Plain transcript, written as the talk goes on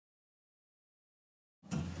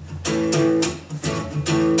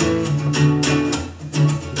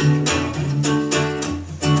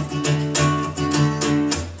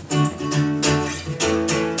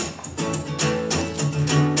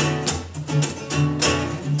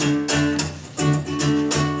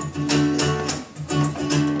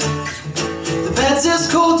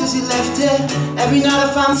left it. Every night I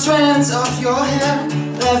found strands of your hair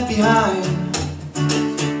left behind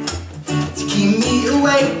to keep me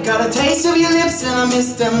awake. Got a taste of your lips and I miss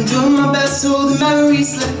them. Doing my best so the memories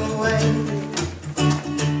slip away.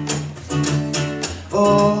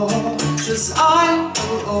 Oh, 'cause I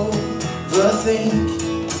will overthink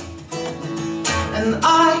and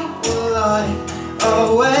I will lie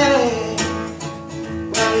away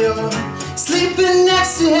while you're sleeping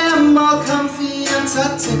next to him, all comfy and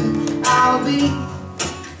tucked in. I'll be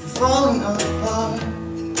falling apart.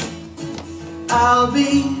 I'll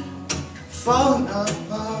be falling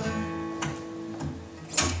apart.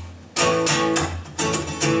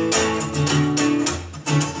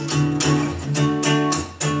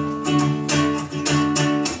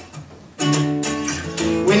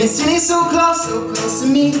 When you're sitting so close to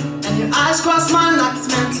me, and your eyes cross mine like it's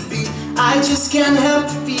meant to be, I just can't help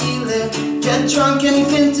to feel it. Get drunk,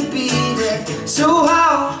 anything to beat it. So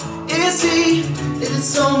how is he? Is it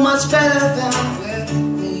so much better than with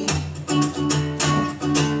me?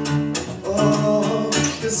 Oh,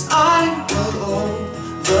 'cause I will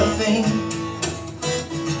overthink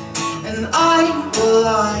and I will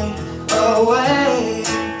lie away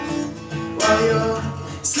while you're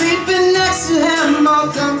sleeping next to him, all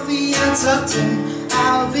comfy and tucked in.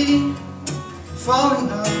 I'll be falling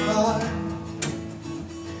apart.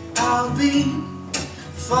 I'll be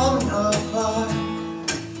falling apart.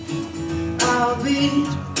 I'll be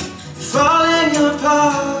falling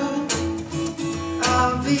apart.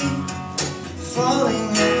 I'll be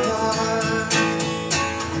falling apart.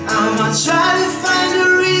 I might try to find a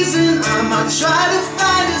reason, I might try to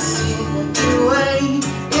find a secret way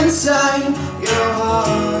inside your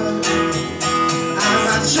heart. I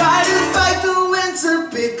might try to fight the wind to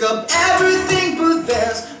pick up everything, but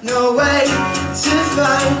there's no way to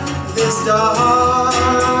fight this dark.